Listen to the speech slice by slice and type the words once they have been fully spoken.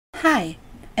Hi,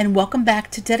 and welcome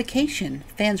back to Dedication.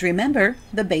 Fans remember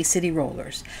the Bay City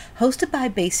Rollers, hosted by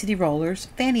Bay City Rollers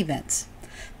Fan Events.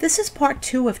 This is part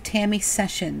two of Tammy's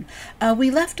session. We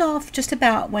left off just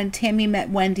about when Tammy met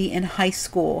Wendy in high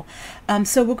school.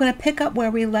 So we're going to pick up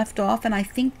where we left off, and I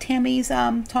think Tammy's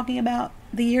talking about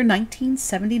the year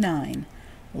 1979.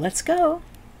 Let's go.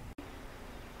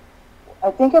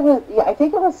 I think it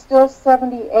was still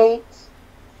 78.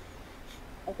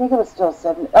 I think it was still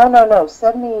 70. Oh, no,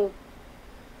 79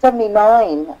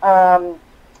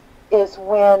 is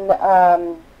when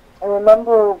I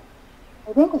remember,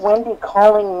 I think Wendy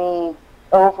calling me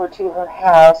over to her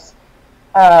house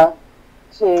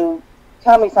to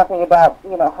tell me something about,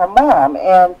 her mom.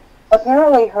 And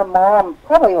apparently her mom,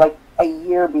 probably like a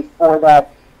year before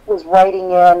that, was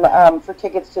writing in for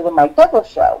tickets to the Mike Douglas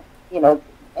show,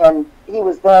 and he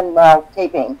was then now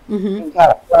taping in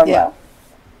California.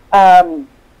 Yeah.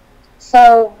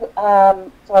 So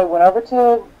I went over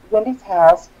to Wendy's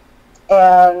house,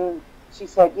 and she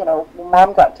said,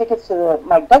 Mom got tickets to the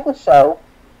Mike Douglas show.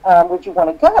 Would you want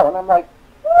to go? And I'm like,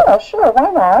 yeah, sure,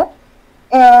 why not?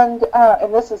 And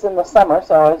this is in the summer,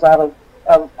 so I was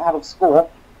out of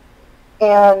school.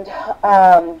 And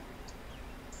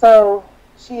so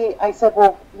I said,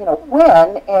 well,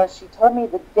 when? And she told me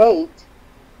the date.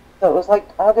 So it was like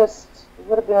August. It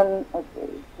would have been,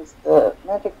 because the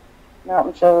Magic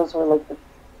Mountain shows were like the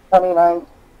 29th,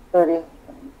 30th,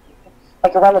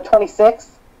 like around the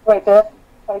 26th, 25th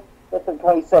and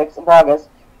 26th of August.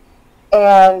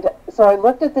 And so I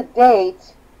looked at the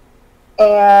date,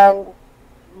 and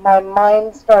my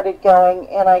mind started going,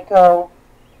 and I go,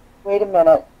 wait a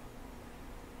minute,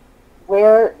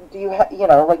 where do you have,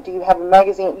 do you have a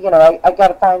magazine? I got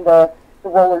to find the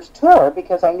Rollers tour,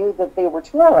 because I knew that they were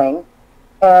touring,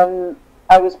 and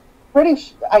I was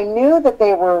I knew that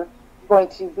they were going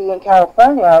to be in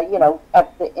California,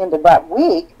 at the end of that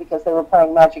week, because they were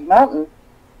playing Magic Mountain.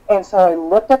 And so I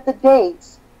looked at the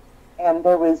dates, and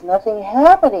there was nothing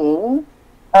happening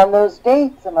on those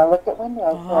dates. And I looked at Wendy,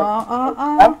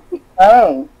 I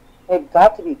said, they've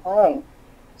got to be playing.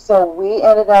 So we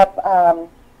ended up,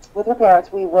 with her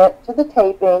parents, we went to the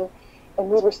taping, and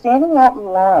we were standing out in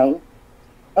line,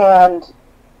 and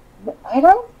I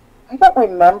don't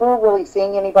remember really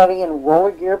seeing anybody in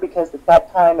roller gear, because at that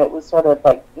time it was sort of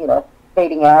like,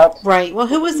 fading out. Right. Well,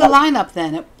 who was the lineup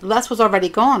then? Les was already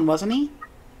gone, wasn't he?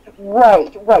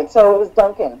 Right. So it was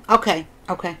Duncan. Okay.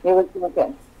 It was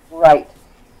Duncan. Right.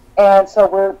 And so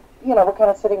we're kind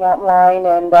of sitting out in line,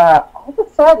 and all of a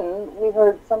sudden we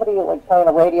heard somebody like playing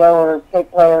a radio or tape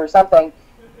player or something,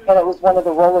 and it was one of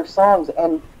the Roller songs,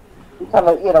 and we kind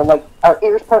of, like our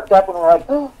ears perked up, and we're like,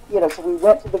 oh, so we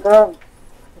went to the girl, and,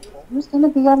 who's going to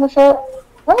be on the show?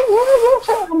 Oh,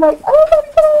 yeah. I'm like, oh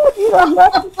my God,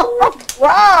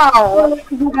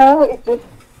 wow. It's just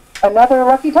another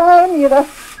lucky time,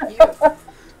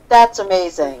 That's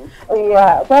amazing.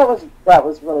 Yeah, that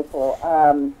was really cool.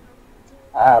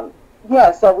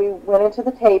 Yeah, so we went into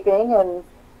the taping, and,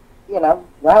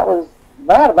 that was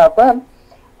that about them.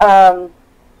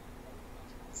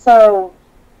 So,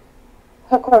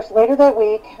 of course, later that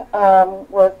week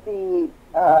was the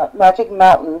Magic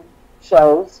Mountain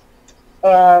shows,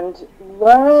 and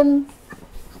Lauren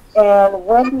and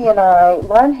Wendy and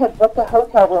Lauren had booked a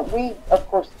hotel room. We, of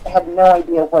course, had no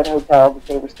idea what hotel that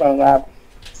they were staying at.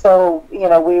 So,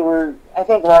 I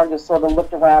think Lauren just sort of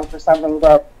looked around for something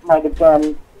that might have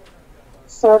been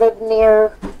sort of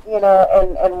near,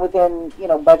 and within,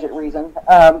 budget reason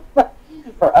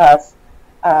for us,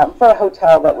 for a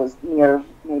hotel that was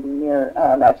maybe near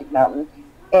Magic Mountain.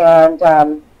 And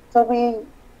so we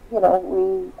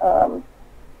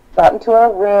got into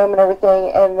our room and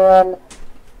everything, and then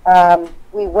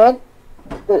we went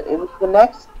the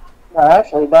next, well,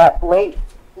 actually that late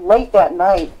that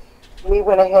night, we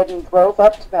went ahead and drove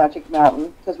up to Magic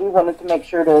Mountain, because we wanted to make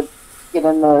sure to get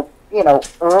in there,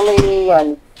 early,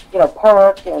 and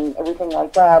park and everything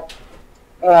like that.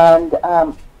 And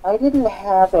I didn't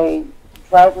have a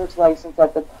driver's license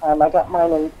at the time. I got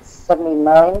mine in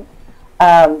 79.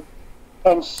 And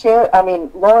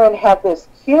Lauren had this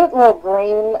cute little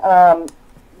green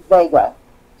Vega.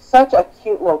 Such a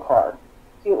cute little car.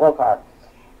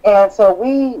 And so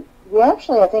we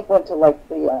actually, I think, went to like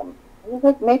the, it was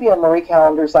like maybe a Marie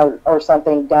Callender's or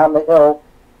something down the hill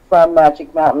from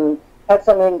Magic Mountain, had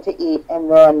something to eat, and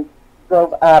then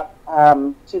drove up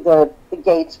to the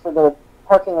gates for the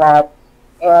parking lot.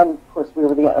 And of course, we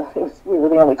were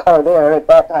the only car there at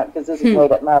that time, because this is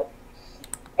late at night.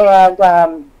 And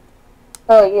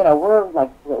so we're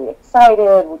like really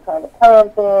excited. We're trying to plan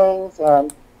things,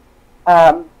 and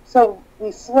so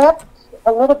we slept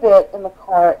a little bit in the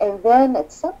car, and then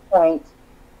at some point,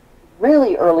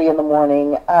 really early in the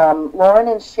morning, Lauren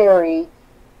and Sherry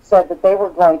said that they were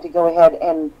going to go ahead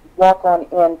and walk on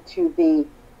into the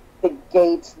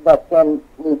gates that then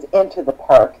leads into the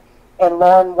park. And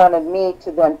Lauren wanted me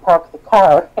to then park the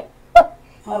car.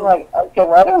 I'm like, okay,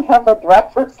 well, I don't have a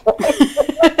driver's license.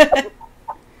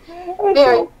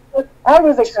 Very I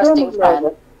was extremely interesting friend.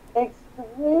 nervous.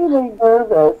 Extremely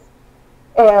nervous.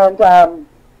 And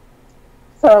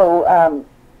so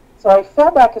I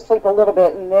fell back asleep a little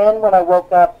bit, and then when I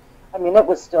woke up, I mean, it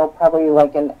was still probably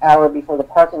like an hour before the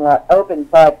parking lot opened,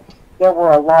 but there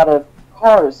were a lot of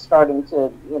cars starting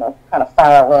to, kind of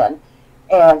file in.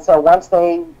 And so once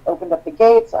they opened up the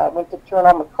gates, I went to turn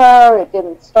on the car. It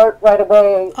didn't start right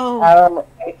away. Oh. I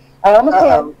almost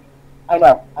panicked. I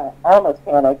know. I almost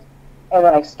panicked. And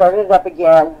then I started it up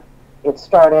again. It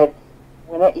started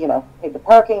when it, hit the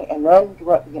parking, and then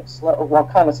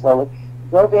kind of slowly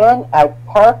drove in. I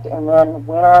parked and then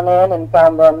went on in and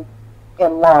found them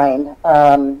in line.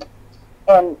 And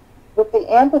with the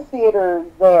amphitheater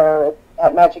there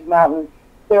at Magic Mountain,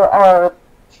 there are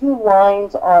 2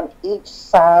 lines on each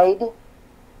side.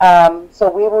 So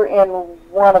we were in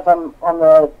one of them on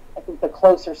I think the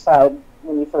closer side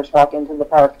when you first walk into the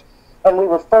park. And we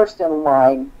were first in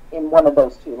line in one of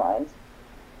those 2 lines.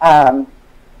 So,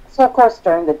 of course,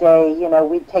 during the day,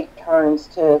 we'd take turns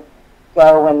to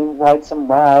go and ride some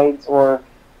rides, or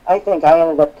I think I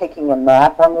ended up taking a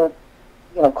nap on the,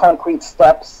 concrete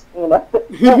steps, that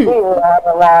we were on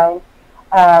the line.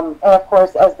 And, of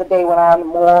course, as the day went on,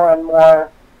 more and more,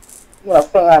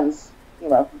 fans,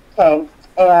 came.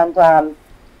 And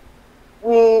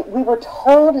we were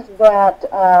told that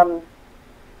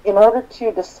in order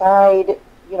to decide,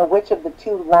 which of the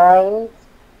 2 lines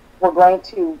were going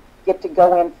to get to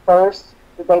go in first,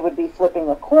 that they would be flipping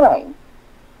a coin.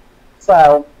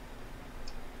 So,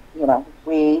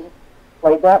 we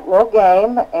played that little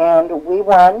game, and we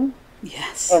won.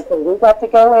 Yes. And so we got to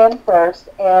go in first.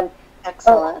 And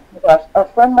Excellent. oh my gosh, our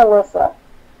friend Melissa,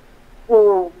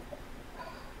 who,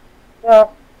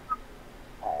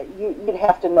 you'd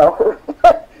have to know her.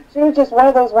 She was just one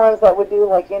of those ones that would do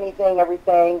like anything,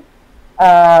 everything.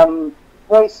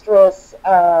 Boisterous,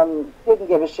 didn't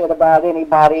give a shit about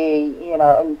anybody,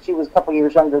 and she was a couple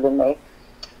years younger than me.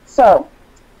 So,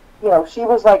 she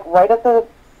was like right at the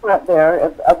front there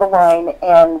of the line,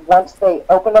 and once they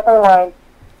opened up our line,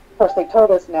 of course they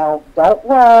told us, now, don't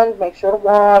run, make sure to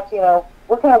walk,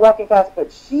 we're kind of walking fast,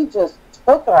 but she just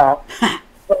took off. I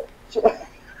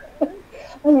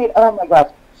mean, oh my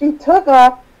gosh, she took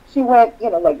off, she went,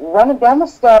 like running down the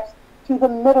steps, to the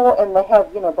middle, and they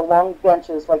have, the long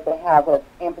benches like they have at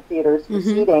amphitheaters for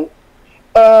seating.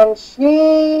 And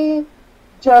she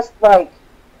just like,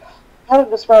 how to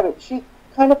describe it? She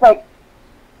kind of like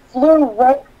flew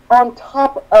right on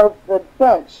top of the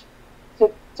bench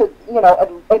to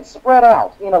and spread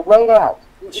out, laid out.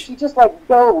 She just like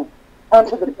dove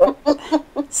onto the bench.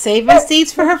 Saving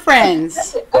seats for her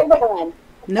friends.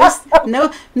 No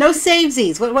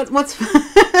savesies. What's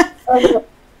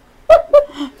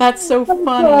That's so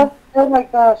funny. Yeah. Oh my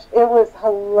gosh, it was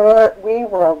hilarious. We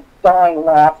were dying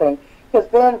laughing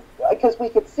because we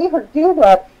could see her do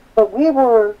that, but we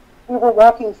were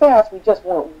walking fast. We just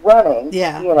weren't running.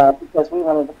 Yeah. Because we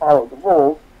wanted to follow the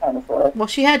rules, kind of sort of. Well,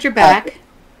 she had your back.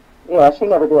 Yeah, she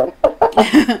never did.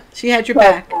 She had your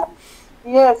back.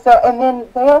 Yeah. So, and then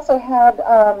they also had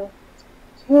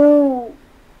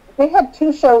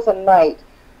two shows a night.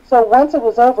 So once it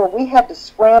was over, we had to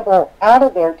scramble out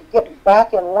of there to get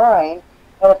back in line.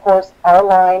 And, of course, our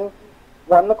line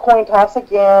won the coin toss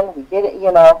again. We did it,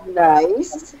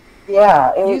 Nice.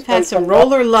 Yeah. You've had some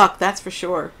roller luck, that's for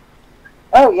sure.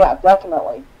 Oh, yeah,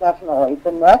 definitely. Definitely.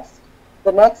 The next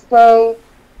day,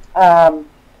 well,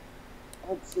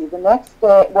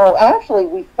 actually,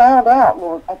 we found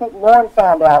out, I think Lauren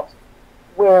found out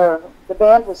where the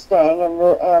band was staying, and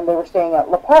they were staying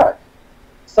at Le Parc.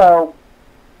 So,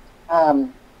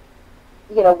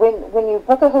 when you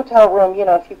book a hotel room,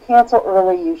 if you cancel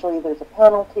early, usually there's a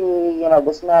penalty,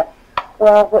 this and that.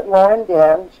 Well, what Lauren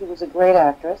did, she was a great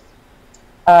actress.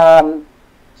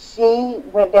 She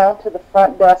went down to the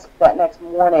front desk that next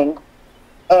morning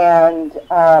and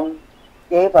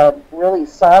gave a really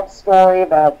sob story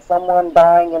about someone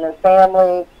dying in her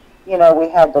family. We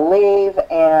had to leave,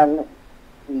 and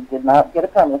we did not get a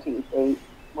penalty. They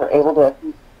were able to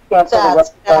cancel the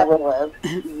rest of the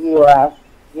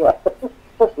Yeah. Of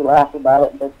course, we laughed about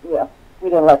it, but yeah, we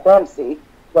didn't let them see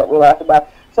what we laughed about.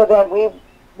 So then we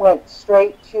went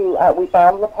straight to, we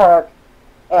found Le Parc,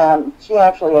 and she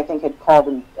actually, I think, had called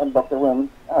and booked a room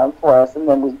for us. And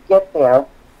then we get there,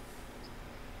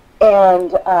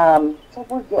 And so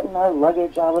we're getting our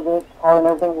luggage out of the car and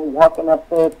everything. We're walking up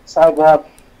the sidewalk.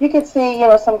 You could see,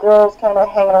 some girls kind of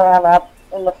hanging around up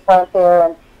in the front there.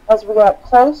 And as we got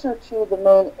closer to the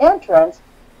main entrance,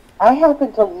 I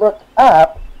happened to look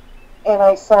up, and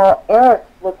I saw Eric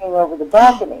looking over the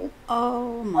balcony.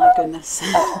 Oh my goodness.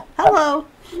 Hello.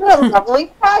 What a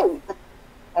lovely fight.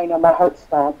 I know, my heart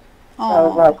stopped. I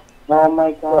was Oh. like, oh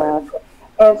my God.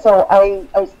 And so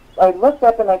I looked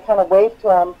up and I kind of waved to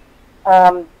him.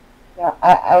 Yeah,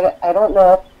 I don't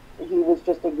know if he was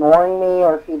just ignoring me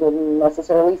or if he didn't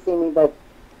necessarily see me, but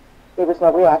there was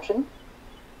no reaction.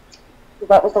 So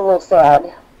that was a little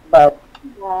sad, but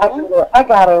I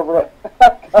got over it.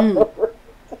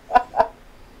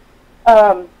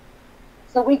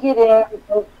 So we get in,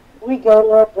 we go to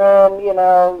our room,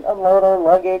 unload our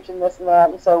luggage and this and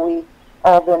that, and so we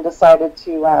all then decided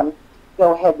to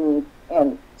go ahead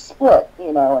and split,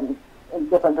 in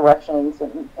different directions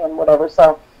and whatever.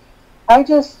 So I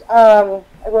just, I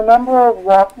remember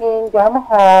walking down the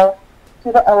hall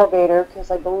to the elevator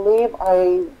because I believe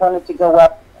I wanted to go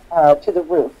up to the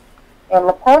roof. And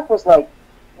the park was like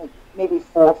maybe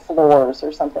 4 floors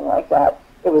or something like that.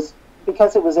 It was,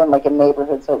 because it was in like a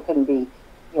neighborhood, so it couldn't be,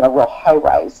 real high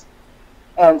rise.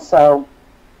 And so,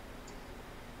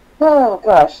 oh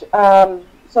gosh.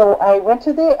 So I went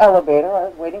to the elevator. I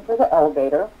was waiting for the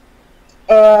elevator.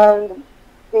 And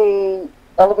the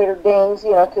elevator dings,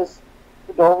 because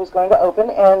the door was going to open.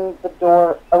 And the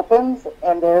door opens,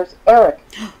 and there's Eric.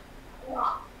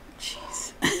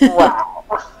 Jeez. Wow.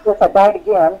 Yes, I died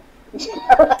again.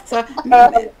 So,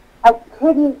 And I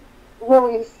couldn't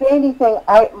really say anything.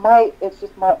 It's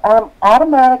just my arm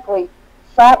automatically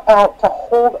shot out to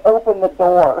hold open the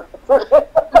door.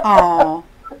 oh.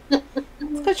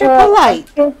 Because you're polite.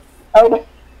 It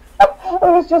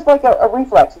was just like a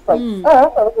reflex. It's like,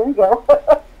 oh, okay, there you go.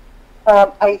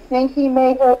 I think he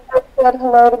may have said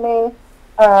hello to me,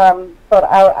 but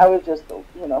I was just, a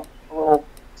little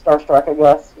starstruck, I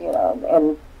guess,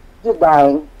 and just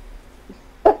dying.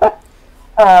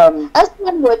 As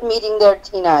one would meeting their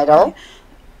teen idol.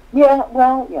 Yeah,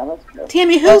 that's true.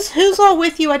 Tammy, who's all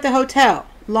with you at the hotel?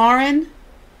 Lauren?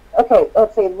 Okay,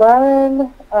 let's see.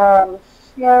 Lauren,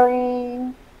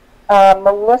 Sherry,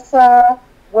 Melissa,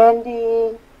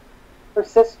 Wendy, her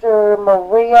sister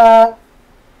Maria,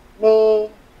 me.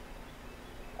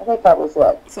 I think that was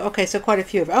it. So quite a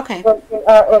few of okay.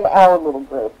 In our little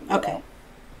group. Okay.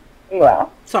 Yeah.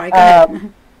 Sorry, go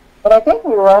ahead. But I think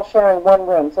we were all sharing one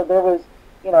room. So there was,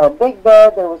 a big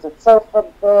bed. There was a sofa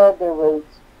bed. There was,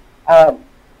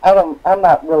 I'm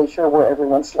not really sure where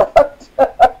everyone slept.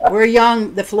 We're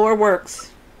young. The floor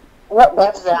works.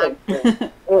 Exactly.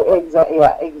 Exactly.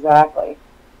 Yeah, exactly.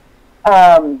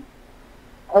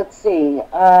 Let's see.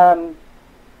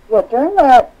 During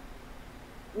that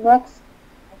I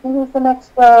think it was the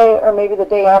next day or maybe the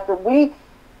day after,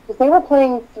 because they were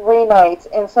playing 3 nights,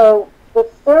 and so the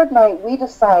 3rd night we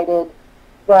decided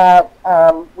that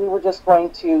we were just going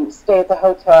to stay at the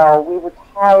hotel. We were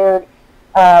tired,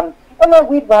 and then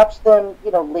we'd watch them,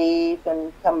 leave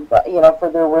and come, for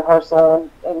their rehearsal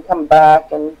and come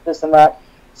back and this and that.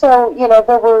 So,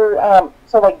 there were,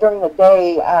 so like during the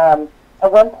day,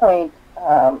 at one point,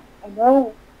 I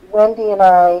know Wendy and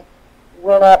I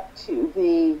went up to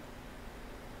the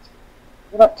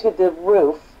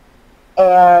roof,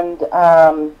 and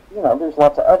there's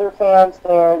lots of other fans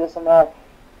there, this and that,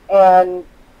 and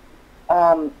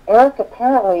Eric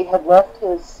apparently had left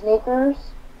his sneakers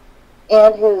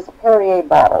and his Perrier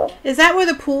bottle. Is that where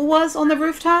the pool was on the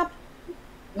rooftop?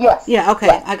 Yes. Yeah, okay.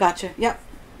 Yes. I got you. Yep.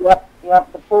 Yep.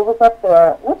 The pool was up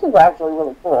there, which is actually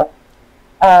really cool.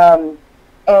 And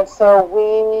so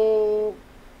we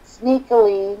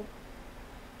sneakily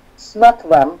snuck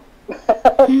them,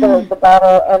 the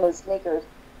bottle and the sneakers.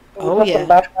 And we took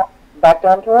them back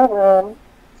down to our room.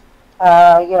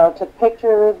 Took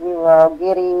pictures. We were all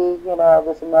giddy,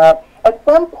 this and that. At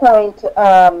some point,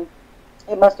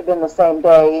 it must have been the same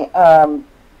day.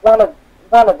 One of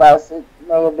us, it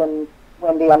may have been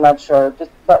Wendy, I'm not sure,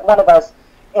 but one of us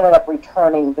ended up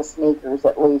returning the sneakers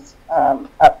at least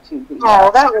up to the.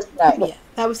 Oh, that was nice. Yeah,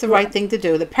 that was the right thing to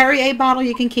do. The Perrier bottle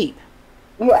you can keep.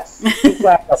 Yes,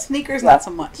 exactly. Sneakers, not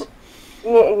so much.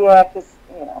 Yeah, because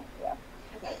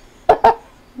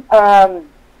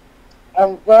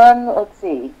and then let's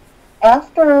see. I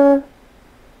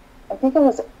think it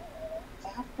was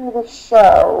after the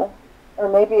show, or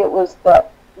maybe it was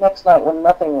that next night when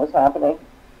nothing was happening.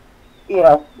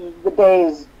 The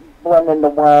days blend into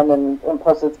one, and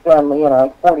plus it's been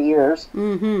like 40 years.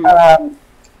 Mm-hmm.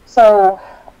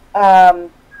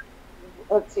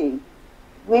 Let's see.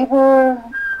 We were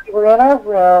in our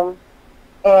room,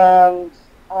 and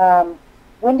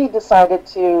Wendy decided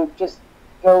to just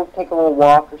go take a little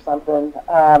walk or something.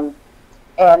 And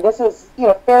this is,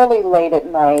 fairly late at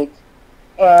night,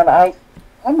 and I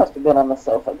must have been on the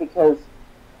sofa because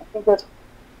I think that's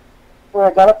where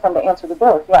I got up from to answer the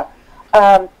door. Yeah.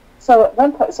 So at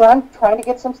one point, so I'm trying to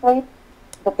get some sleep,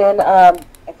 but then I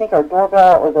think our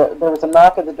doorbell or there was a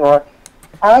knock at the door.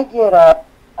 I get up,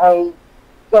 I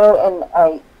go and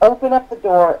I open up the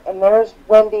door, and there's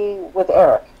Wendy with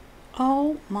Eric.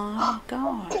 Oh my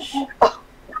gosh!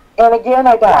 And again,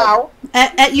 I died. Wow.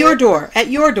 At your door. At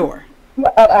your door. Yeah,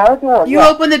 at our door. You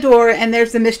open the door, and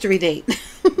there's the mystery date.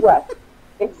 Yes,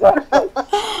 exactly.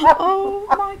 Oh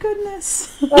my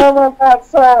goodness! Oh my God!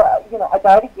 So I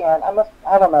died again. I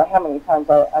don't know how many times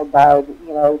I died.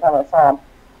 Every time I saw him.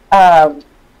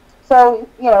 So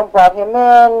brought him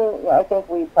in. I think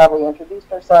we probably introduced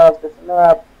ourselves, this and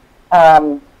that.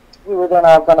 We were then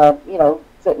all gonna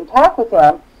sit and talk with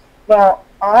him. Now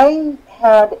I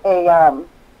had I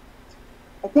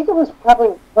think it was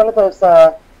probably one of those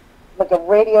like a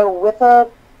radio with a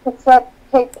cassette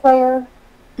tape player.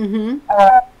 Mm-hmm.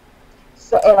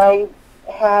 So, and I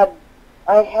had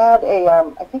a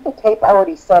I think a tape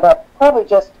already set up, probably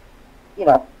just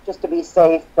to be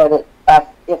safe, that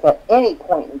if at any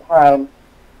point in time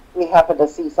we happen to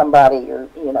see somebody or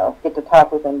get to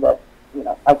talk with them, that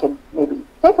I could maybe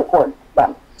tape record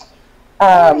them.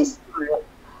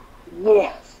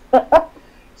 Yes.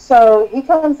 So he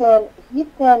comes in. He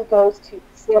then goes to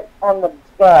sit on the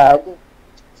bed,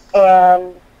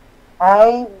 and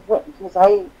I went because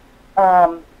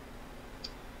oh,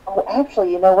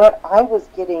 actually, you know what? I was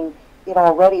getting it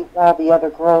already while the other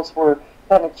girls were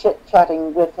kind of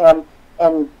chit-chatting with him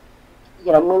and,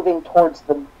 moving towards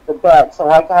the bed. So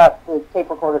I got the tape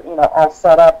recorder, all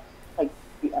set up, like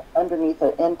underneath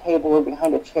an end table or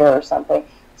behind a chair or something.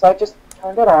 So I just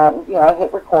turned it on, I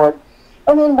hit record,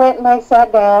 and then went and I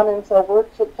sat down, and so we're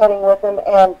chit-chatting with him,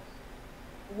 and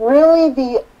really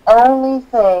the only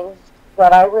thing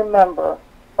that I remember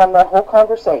from the whole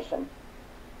conversation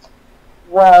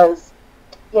was,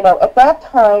 at that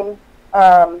time,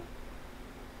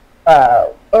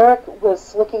 Eric was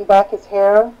slicking back his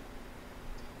hair,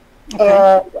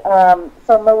 Okay. and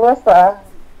so Melissa,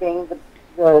 being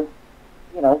the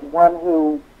one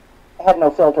who had no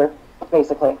filter,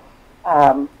 basically,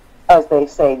 as they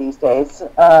say these days,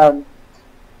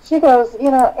 she goes,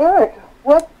 Eric,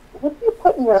 what do you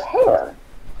put in your hair?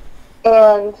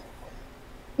 And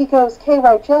he goes,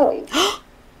 KY jelly.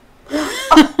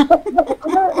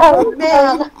 Oh,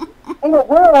 man. And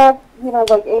we're all,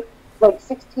 like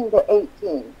 16 to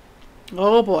 18.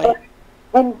 Oh boy!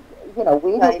 And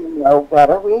we didn't know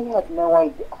better. We had no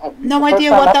idea. No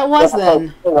idea what that was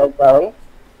then. KY jelly.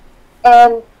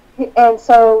 And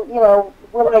so,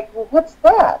 we're like, well, what's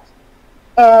that?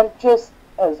 And just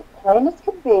as plain as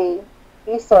could be,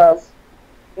 he says,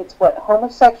 it's what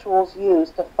homosexuals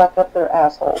use to fuck up their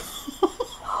assholes.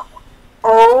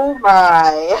 Oh,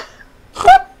 my.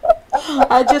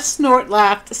 I just snort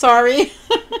laughed. Sorry.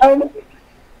 I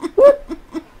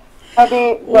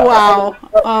mean, Wow.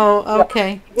 Oh,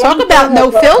 okay. Talk about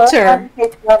no filter.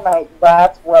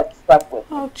 That's what stuck with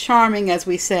me. Oh, charming, as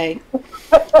we say.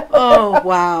 Oh,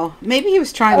 wow. Maybe he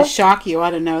was trying to shock you. I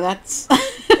don't know. That's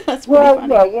that's pretty Well,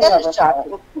 funny. yeah, you That never is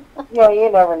shocking. know. Yeah,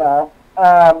 you never know.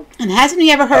 And hasn't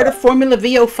he ever heard of Formula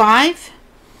VO5?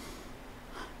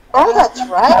 Oh, that's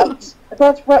right.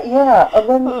 That's right. Yeah, and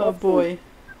then Oh boy,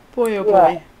 boy, oh Yeah.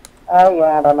 boy. Oh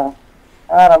yeah, I don't know.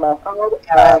 Oh,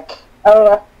 Eric.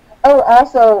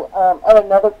 Also, at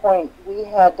another point, we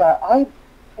had I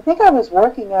think I was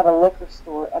working at a liquor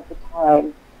store at the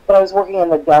time, but I was working in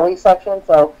the deli section,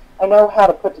 so I know how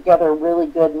to put together a really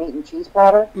good meat and cheese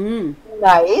platter. Mm.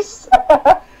 Nice.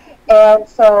 And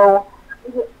so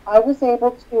I was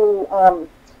able to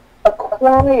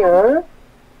acquire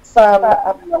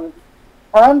some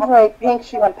Andre Pink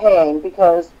Champagne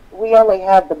because we only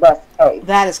had the best taste.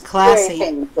 That is Very classy.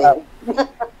 fancy.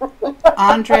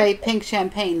 Andre Pink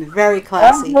Champagne, very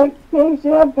classy. Andre Pink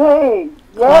Champagne.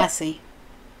 Yes. Classy.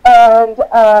 And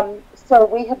so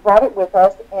we had brought it with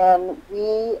us, and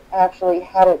we actually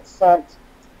had it sent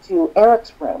to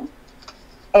Eric's room.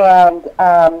 And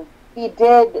he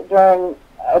did during,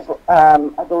 I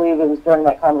believe it was during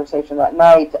that conversation that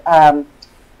night,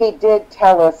 he did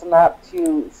tell us not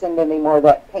to send any more of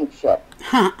that pink shit.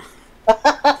 Huh.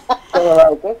 So we're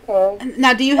like, okay.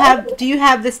 Now, do you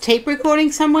have this tape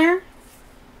recording somewhere?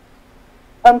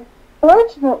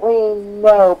 Unfortunately,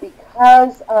 no,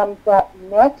 because that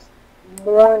next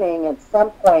morning at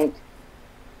some point,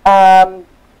 I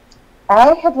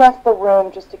had left the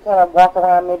room just to kind of walk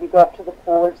around, maybe go up to the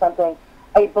pool or something.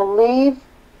 I believe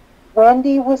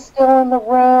Wendy was still in the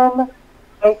room.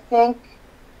 I think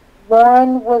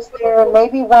Lauren was there, and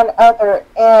maybe one other.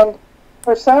 And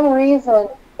for some reason,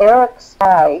 Eric's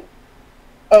high,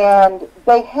 and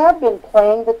they had been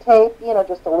playing the tape,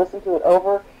 just to listen to it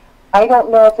over. I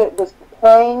don't know if it was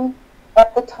playing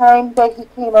at the time that he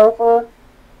came over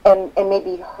and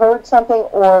maybe heard something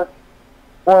or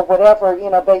whatever,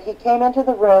 but he came into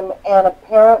the room and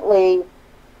apparently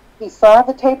he saw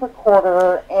the tape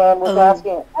recorder and was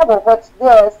asking, oh, well, what's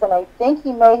this? And I think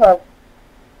he may have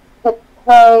hit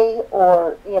play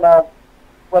or,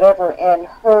 whatever, and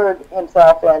heard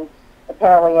himself and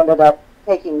apparently ended up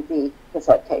taking the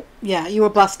cassette tape. Yeah, you were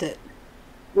busted.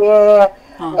 Yeah.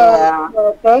 Oh.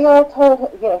 And they all told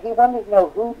him, he wanted to know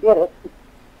who did it.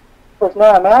 Of course,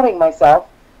 now I'm outing myself.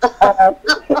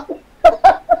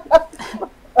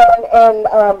 And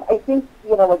I think,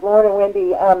 like Lauren and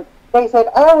Wendy, they said,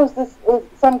 oh, is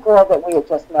some girl that we had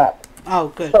just met. Oh,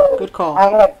 good. So good call. I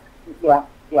had, yeah.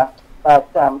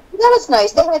 But That was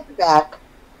nice. They had your back.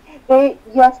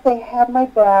 they had my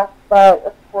back, but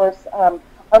of course,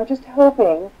 I'm just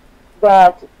hoping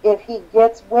that if he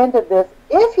gets wind of this,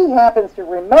 if he happens to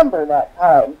remember that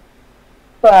time,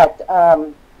 that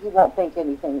he won't think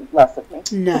anything less of me.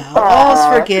 No, all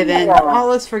is forgiven. Yeah.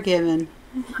 All is forgiven.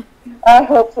 I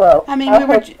hope so. I mean,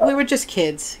 we were just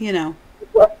kids, Yeah,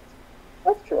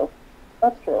 that's true.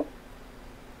 That's true.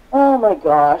 Oh my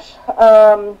gosh.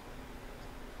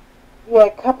 Yeah,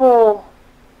 a couple.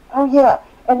 Oh yeah,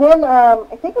 and then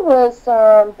I think it was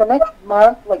the next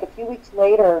month, like a few weeks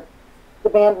later, the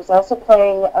band was also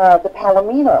playing the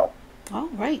Palomino Oh,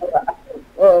 right.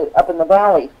 up in the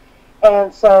valley,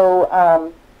 and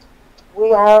so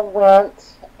we all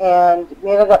went, and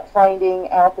we ended up finding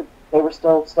out that they were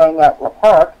still staying at La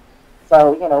Park,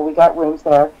 so we got rooms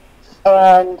there.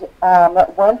 And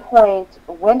at one point,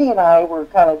 Wendy and I were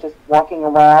kind of just walking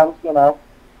around,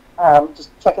 just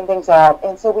checking things out.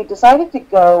 And so we decided to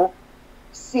go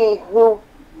see who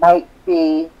might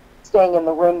be staying in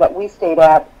the room that we stayed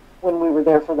at when we were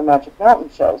there for the Magic Mountain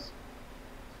shows.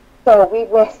 So we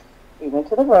went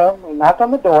to the room, we knocked on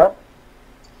the door.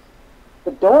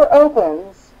 The door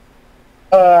opens,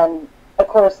 and of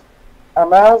course, our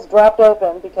mouths dropped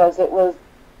open because it was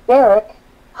Derek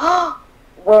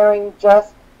wearing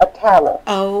just a towel.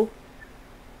 Oh.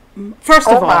 First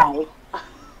of all,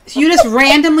 so you just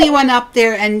randomly went up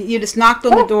there and you just knocked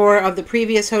on the door of the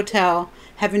previous hotel,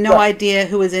 having no idea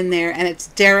who was in there, and it's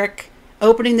Derek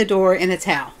opening the door in a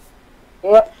towel.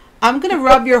 Yep. I'm going to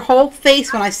rub your whole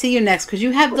face when I see you next because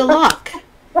you have the luck.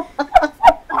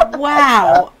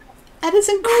 Wow. That is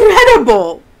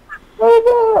incredible.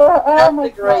 Oh my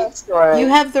That's a great God. story. You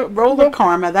have the roller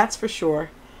karma, that's for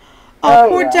sure. Oh,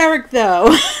 poor yeah. Derek,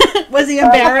 though. Was he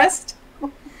embarrassed?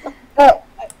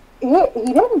 He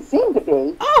didn't seem to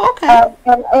be. Oh, okay.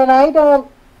 And I don't,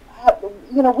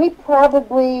 we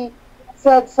probably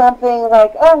said something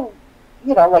like, oh,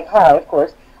 like hi, of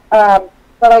course.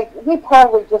 But we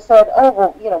probably just said, oh,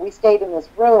 well, we stayed in this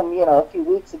room, a few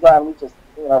weeks ago, and we just,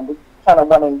 we kind of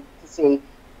wanted to see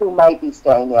who might be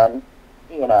staying in,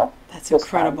 That's this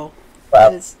incredible.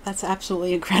 But- That's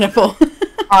absolutely incredible.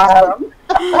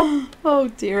 Oh,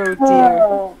 dear, oh, dear.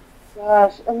 Oh,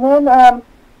 gosh. And then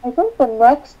I think the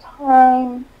next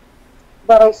time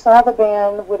that I saw the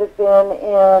band would have been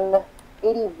in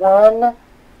 '81,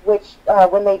 which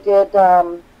when they did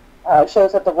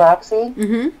shows at the Roxy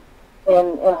Mm-hmm.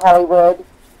 in Hollywood,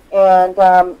 and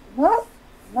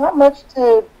not much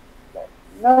to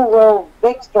no real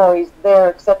big stories there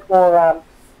except for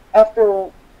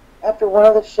after one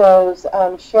of the shows,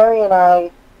 Sherry and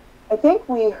I think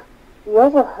we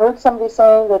overheard somebody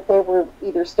saying that they were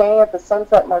either staying at the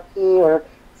Sunset Marquis or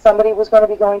somebody was going to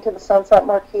be going to the Sunset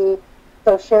Marquis.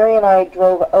 So Sherry and I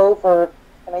drove over,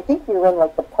 and I think we were in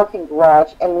like the parking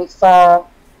garage, and we saw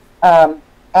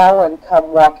Alan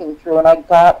come walking through, and I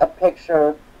got a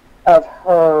picture of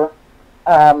her,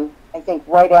 I think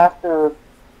right after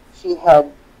she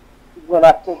had went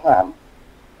up to him.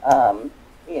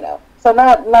 So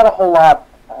not a whole lot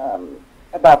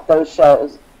about those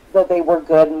shows, that they were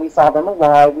good, and we saw them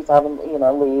alive, we saw them,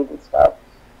 leave and stuff.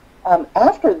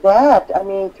 After that,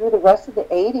 through the rest of the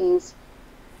 80s,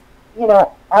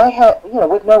 I had,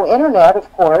 with no internet, of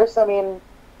course,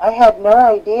 I had no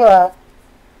idea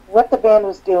what the band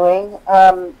was doing.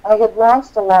 I had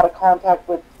lost a lot of contact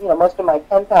with, most of my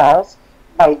pen pals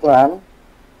by then,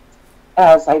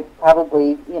 as I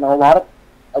probably, a lot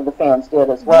of the fans did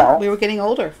as well. We were getting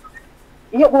older.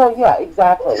 Yeah, well, yeah,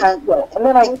 exactly. Yeah. Yeah. And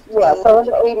then so in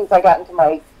the 80s I got into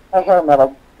my hair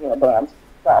metal, bands.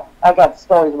 So I got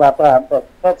stories about that, but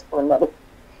that's for another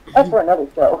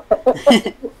show.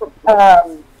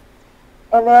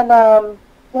 then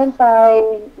by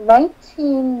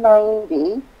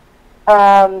 1990,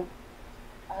 uh,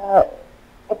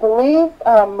 I believe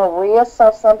Maria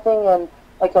saw something in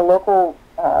like a local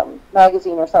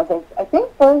magazine or something. I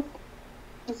think both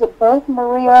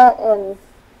Maria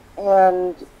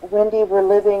and Wendy were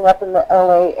living up in the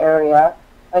LA area.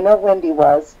 I know Wendy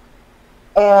was.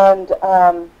 And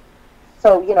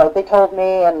so, they told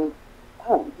me, and,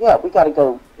 oh, yeah, we got to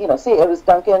go, see. It was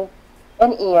Duncan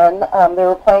and Ian. They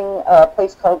were playing a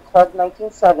place called Club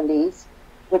 1970s,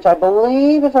 which I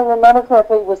believe, if I remember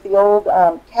correctly, was the old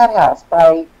Cat House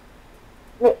by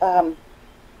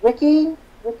Ricky,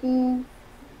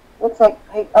 what's that?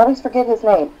 I always forget his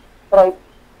name, but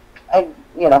I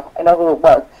know who it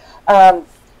was.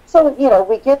 So,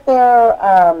 we get there.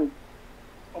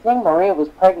 I think Maria was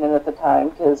pregnant at the time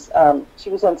because she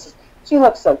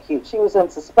looked so cute. She was in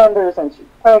suspenders and she's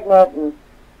pregnant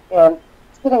and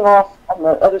sitting off on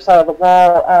the other side of the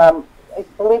wall. I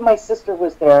believe my sister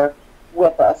was there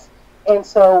with us. And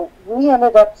so we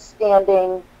ended up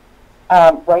standing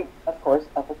right, of course,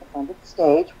 up at the front of the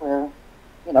stage where,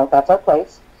 that's our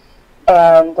place.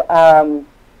 And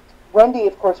Wendy,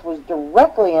 of course, was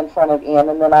directly in front of Ian,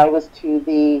 and then I was to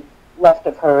the left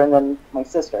of her, and then my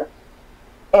sister.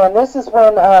 And this is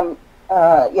when,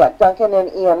 Duncan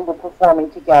and Ian were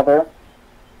performing together,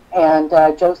 and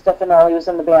Joe Stefanelli was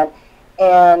in the band,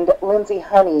 and Lindsay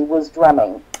Honey was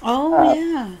drumming. Oh,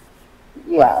 yeah.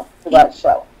 Yeah, for that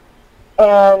show.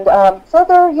 And so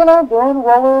they're, doing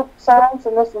roller songs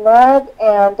and this and that,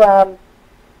 and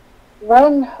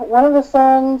one of the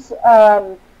songs,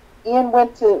 Ian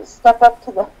went to step up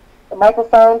to the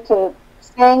microphone to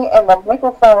sing, and the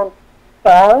microphone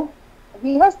fell.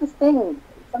 He has this thing,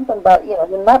 something about,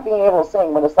 not being able to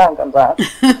sing when a song comes on.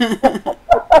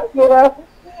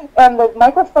 And the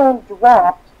microphone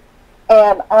dropped,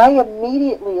 and I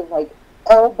immediately,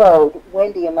 elbowed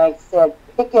Wendy, and I said,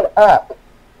 pick it up.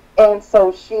 And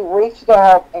so she reached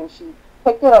out, and she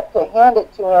picked it up to hand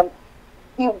it to him.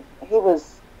 He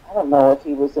was, I don't know if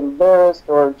he was embarrassed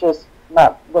or just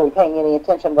not really paying any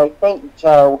attention, but I think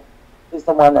Joe is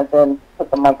the one that then put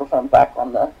the microphone back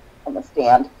on the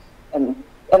stand, and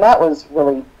that was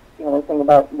really the only thing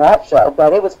about that show,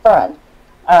 but it was fun.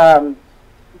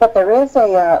 But there is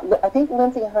I think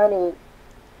Lindsay Honey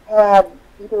had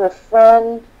either a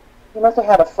friend, he must have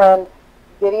had a friend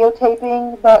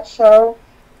videotaping that show,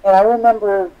 and I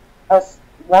remember us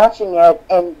watching it,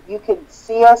 and you could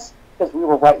see us because we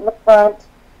were right in the front.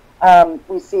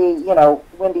 We see,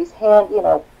 Wendy's hand,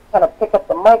 kind of pick up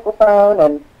the microphone,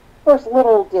 and of course,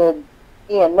 little did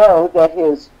Ian know that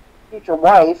his future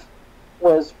wife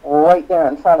was right there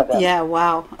in front of him. Yeah,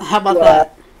 wow. How about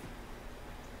that?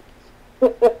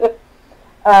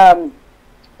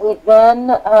 We then,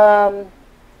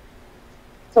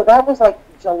 so that was like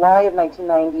July of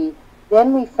 1990.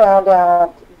 Then we found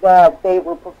out that they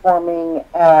were performing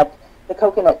at the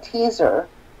Coconut Teaser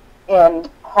in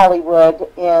Hollywood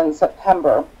in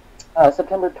September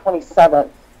 27th.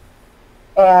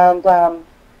 And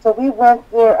so we went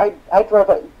there. I drove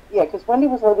it, because Wendy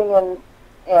was living in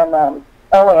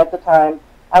LA at the time.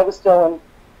 I was still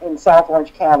in South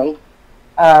Orange County.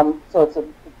 So it's a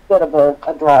bit of a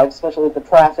drive, especially with the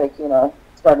traffic,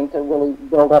 starting to really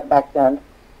build up back then.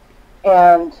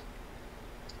 And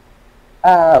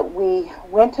we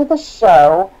went to the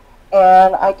show,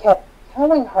 and I kept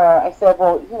telling her, I said,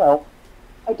 well,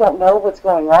 I don't know what's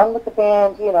going on with the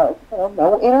band,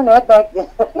 no internet back then.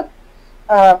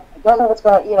 I don't know what's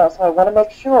going on, so I want to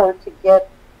make sure to get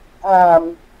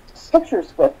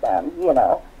pictures with them,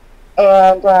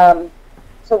 And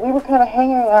so we were kind of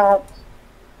hanging out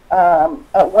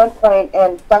at one point,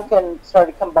 and Duncan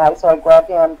started to come by, so I grabbed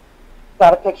him,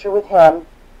 got a picture with him,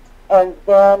 and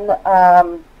then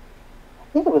I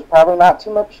think it was probably not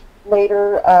too much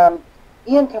later,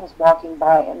 Ian comes walking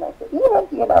by, and I said, Ian,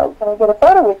 can I get a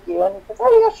photo with you? And he says,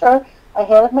 oh, yeah, sure. I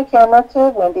handed my camera to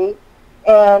Wendy,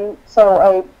 and so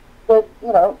I stood,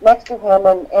 next to him,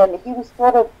 and he was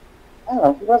sort of, I don't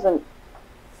know, he wasn't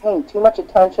paying too much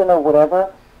attention or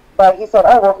whatever, but he said,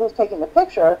 oh, well, who's taking the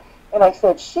picture? And I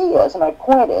said, she is, and I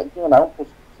pointed, because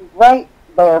she's right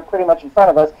there pretty much in front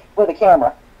of us with a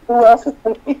camera. Who else is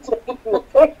going to be taking the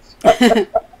picture?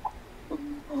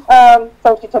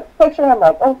 So she took the picture, and I'm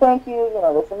like, oh, thank you,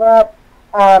 this and that.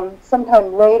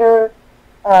 Sometime later,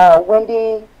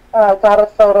 Wendy got a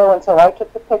photo, and so I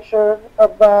took the picture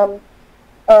of them.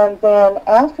 And then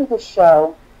after the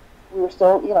show, we were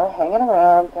still, hanging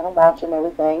around, kind of watching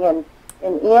everything, and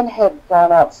Ian had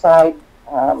gone outside,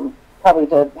 probably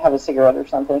to have a cigarette or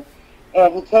something,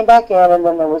 and he came back in, and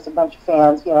then there was a bunch of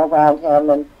fans, around him,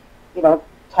 and,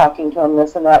 talking to him,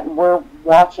 this and that, and we're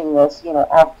watching this,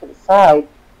 off to the side.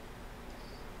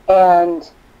 And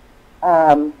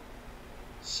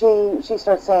she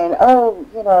starts saying, oh,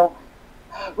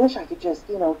 I wish I could just,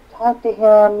 talk to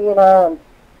him, and,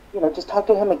 just talk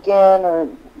to him again or,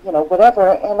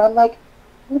 whatever. And I'm like,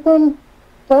 well, then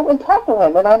go and talk to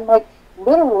him. And I'm like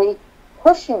literally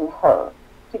pushing her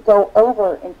to go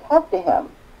over and talk to him.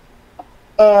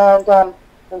 And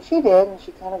so she did, and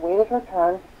she kind of waited her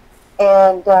turn.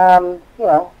 And,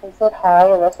 they said hi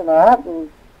and this and that.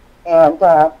 And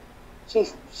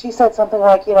she said something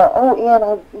like, oh, Ian,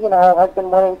 I've been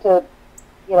wanting to,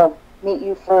 meet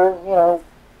you for,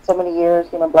 so many years,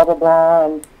 blah, blah,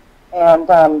 blah. And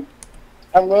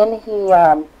then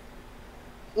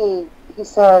he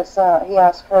says, he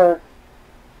asks her,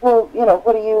 well,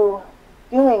 what are you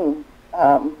doing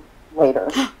later?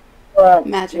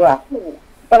 Magic. Yeah.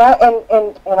 And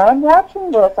I'm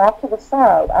watching this off to the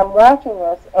side. I'm watching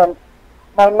this, and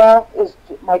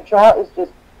my jaw is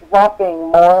just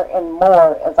dropping more and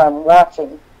more as I'm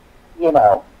watching,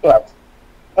 it.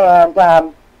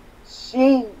 And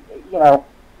she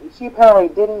apparently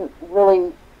didn't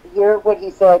really hear what he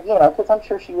said, because I'm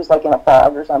sure she was like in a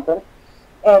fog or something.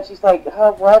 And she's like,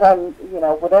 oh, what? I'm,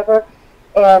 whatever.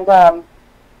 And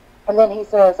then he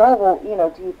says, oh, well,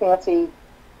 do you fancy,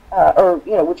 or,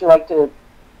 would you like to,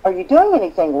 are you doing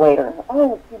anything later?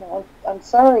 Oh, I'm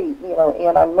sorry,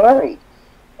 and I'm married.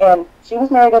 And she was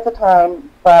married at the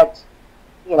time, but,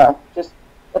 just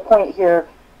the point here,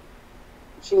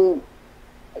 she,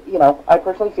 I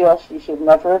personally feel she should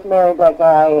never have married that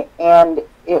guy, and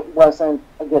it wasn't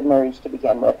a good marriage to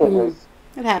begin with.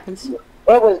 It happens.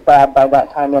 It was bad by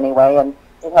that time anyway, and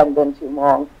it hadn't been too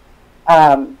long.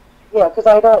 Because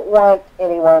I don't want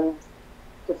anyone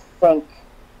to think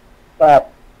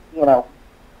that,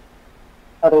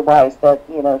 otherwise that,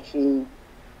 she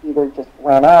either just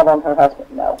ran out on her husband.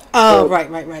 No. Oh, right.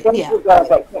 Yeah.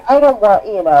 I don't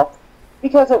want,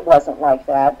 because it wasn't like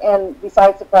that. And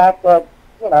besides the fact that,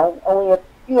 only a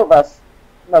few of us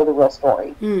know the real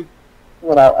story.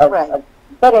 Right.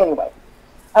 But anyway.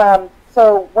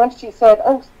 So once she said,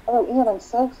 oh, Ian, I'm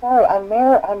so sorry. I'm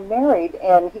married.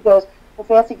 And he goes, well,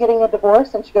 fancy getting a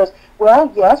divorce? And she goes,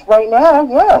 well, yes, right now,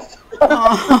 yes.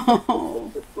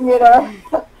 Oh.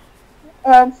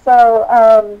 And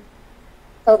so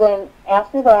then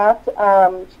after that,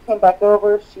 she came back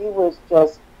over. She was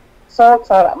just so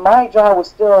excited. My jaw was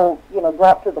still,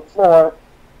 dropped to the floor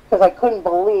because I couldn't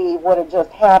believe what had just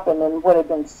happened and what had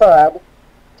been said.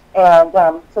 And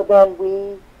so then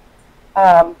we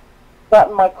got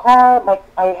in my car.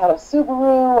 I had a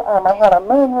Subaru. I had a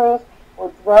moonroof.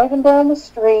 We're driving down the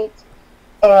street,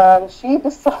 and she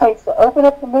decides to open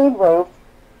up the moonroof,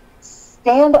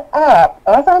 stand up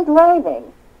as I'm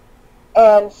driving,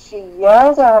 and she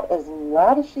yells out as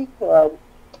loud as she could,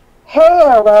 "Hey,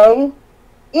 LA,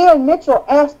 Ian Mitchell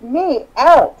asked me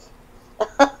out."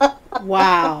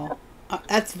 Wow.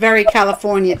 That's very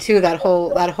California too, that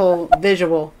whole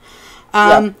visual.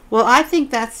 Yep. Well, I think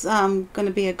that's going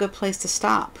to be a good place to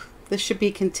stop. This should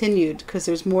be continued because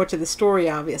there's more to the story,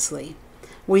 obviously.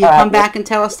 Will you come back and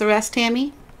tell us the rest,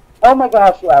 Tammy? Oh my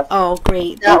gosh, yes. Oh,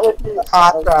 great. That would be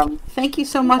awesome. Thank you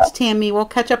so much, Tammy. We'll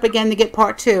catch up again to get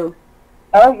part 2.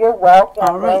 Oh, you're welcome.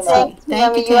 All right,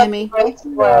 thank you, Tammy. Great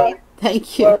story.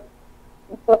 Thank you.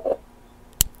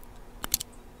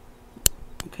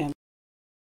 Okay.